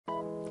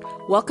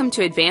Welcome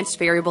to Advanced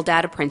Variable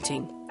Data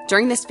Printing.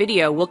 During this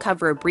video, we'll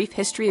cover a brief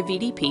history of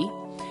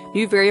VDP,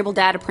 new variable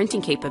data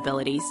printing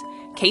capabilities,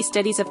 case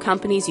studies of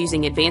companies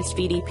using advanced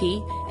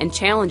VDP, and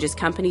challenges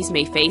companies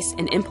may face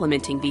in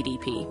implementing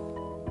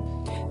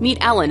VDP. Meet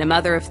Ellen, a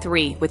mother of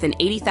three with an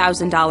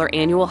 $80,000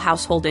 annual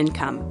household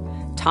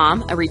income.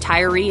 Tom, a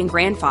retiree and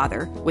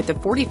grandfather with a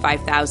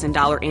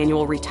 $45,000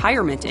 annual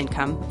retirement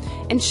income,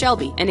 and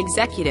Shelby, an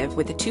executive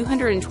with a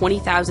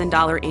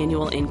 $220,000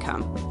 annual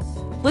income.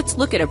 Let's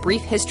look at a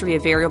brief history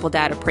of variable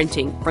data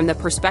printing from the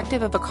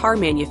perspective of a car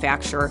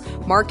manufacturer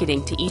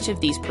marketing to each of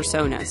these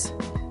personas.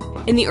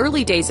 In the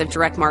early days of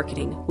direct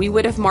marketing, we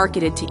would have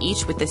marketed to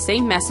each with the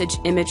same message,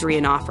 imagery,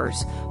 and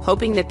offers,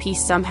 hoping the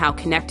piece somehow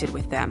connected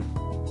with them.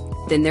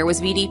 Then there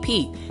was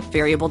VDP,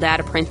 variable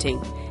data printing,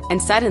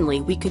 and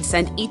suddenly we could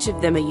send each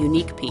of them a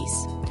unique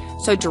piece.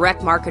 So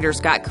direct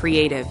marketers got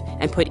creative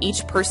and put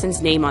each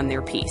person's name on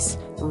their piece,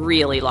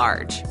 really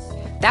large.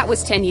 That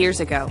was 10 years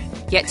ago,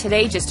 yet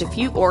today just a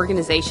few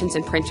organizations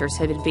and printers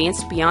have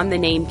advanced beyond the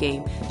name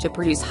game to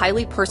produce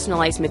highly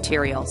personalized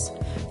materials,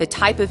 the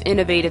type of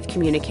innovative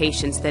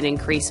communications that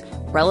increase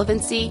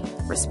relevancy,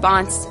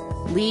 response,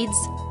 leads,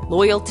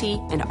 loyalty,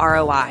 and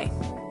ROI.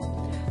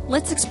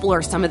 Let's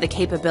explore some of the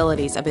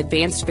capabilities of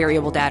advanced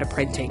variable data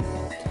printing.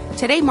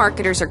 Today,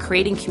 marketers are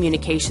creating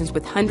communications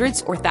with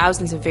hundreds or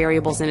thousands of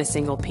variables in a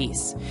single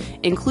piece,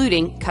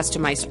 including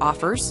customized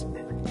offers,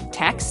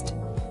 text,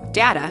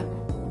 data,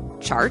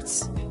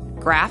 charts,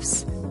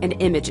 graphs, and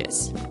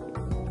images.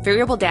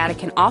 Variable data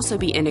can also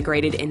be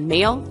integrated in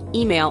mail,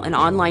 email, and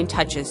online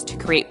touches to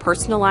create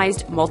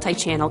personalized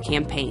multi-channel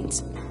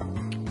campaigns.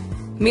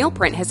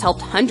 MailPrint has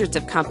helped hundreds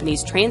of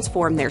companies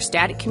transform their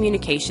static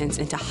communications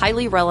into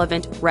highly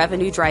relevant,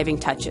 revenue-driving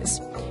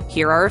touches.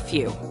 Here are a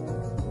few.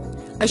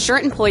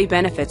 Assurant Employee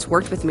Benefits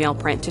worked with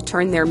MailPrint to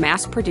turn their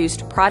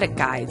mass-produced product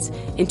guides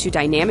into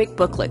dynamic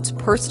booklets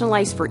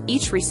personalized for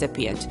each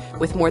recipient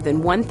with more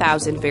than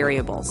 1,000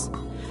 variables.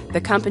 The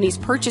company's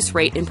purchase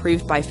rate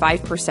improved by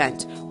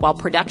 5%, while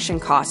production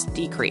costs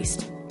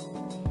decreased.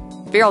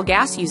 Veral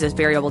Gas uses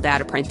variable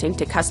data printing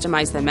to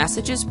customize the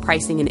messages,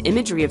 pricing, and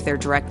imagery of their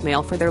direct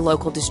mail for their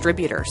local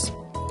distributors.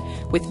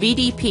 With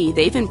VDP,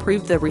 they've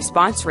improved the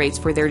response rates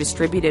for their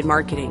distributed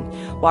marketing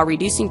while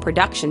reducing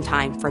production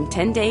time from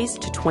 10 days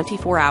to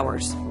 24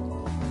 hours.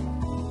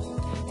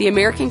 The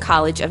American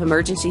College of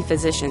Emergency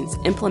Physicians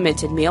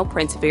implemented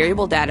MailPrint's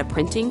variable data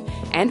printing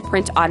and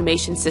print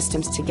automation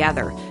systems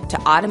together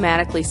to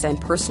automatically send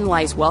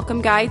personalized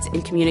welcome guides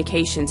and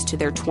communications to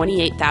their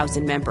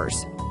 28,000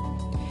 members.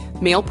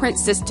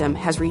 MailPrint's system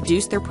has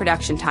reduced their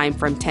production time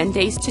from 10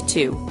 days to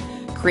 2,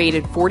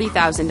 created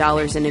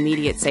 $40,000 in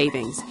immediate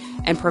savings,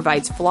 and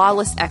provides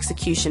flawless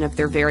execution of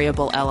their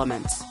variable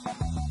elements.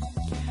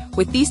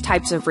 With these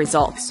types of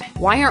results,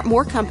 why aren't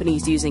more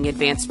companies using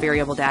advanced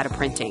variable data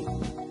printing?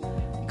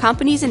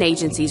 Companies and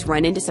agencies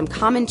run into some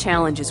common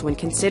challenges when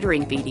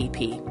considering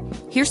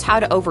VDP. Here's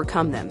how to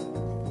overcome them.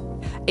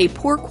 A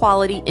poor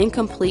quality,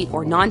 incomplete,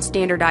 or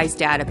non-standardized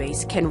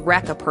database can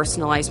wreck a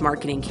personalized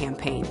marketing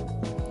campaign.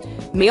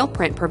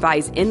 MailPrint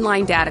provides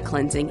inline data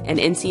cleansing and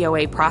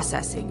NCOA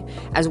processing,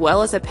 as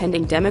well as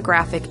appending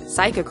demographic,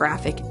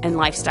 psychographic, and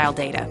lifestyle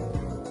data.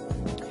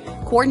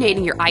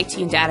 Coordinating your IT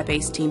and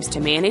database teams to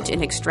manage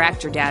and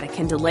extract your data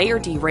can delay or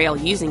derail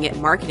using it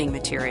in marketing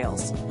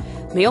materials.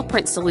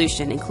 MailPrint's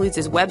solution includes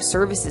its web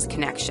services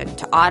connection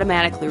to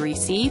automatically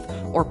receive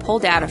or pull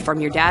data from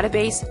your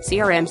database,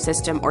 CRM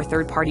system, or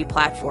third-party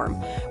platform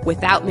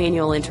without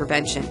manual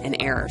intervention and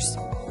errors.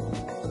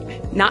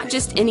 Not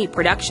just any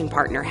production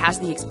partner has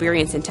the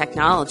experience and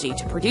technology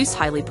to produce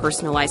highly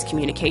personalized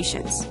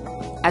communications.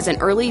 As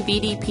an early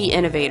VDP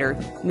innovator,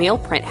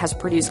 MailPrint has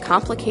produced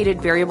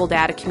complicated variable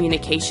data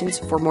communications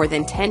for more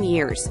than 10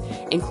 years,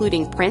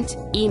 including print,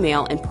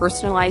 email, and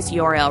personalized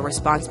URL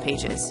response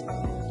pages.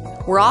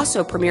 We're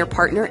also a premier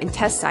partner and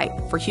test site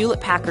for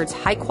Hewlett-Packard's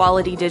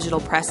high-quality digital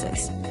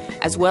presses,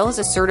 as well as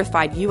a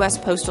certified U.S.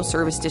 Postal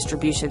Service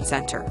distribution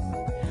center.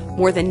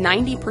 More than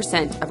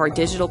 90% of our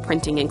digital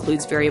printing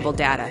includes variable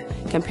data,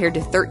 compared to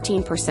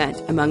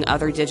 13% among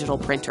other digital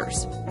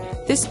printers.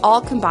 This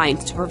all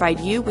combines to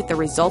provide you with the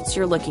results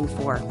you're looking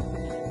for.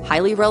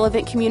 Highly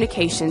relevant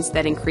communications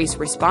that increase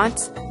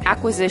response,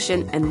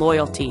 acquisition, and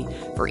loyalty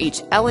for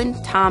each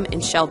Ellen, Tom,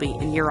 and Shelby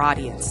in your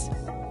audience.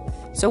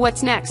 So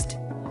what's next?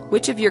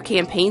 Which of your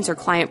campaigns or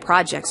client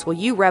projects will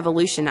you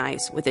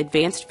revolutionize with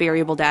advanced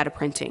variable data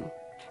printing?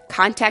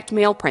 Contact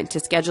MailPrint to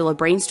schedule a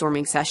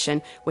brainstorming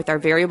session with our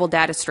variable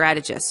data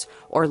strategists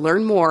or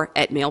learn more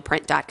at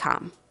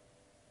mailprint.com.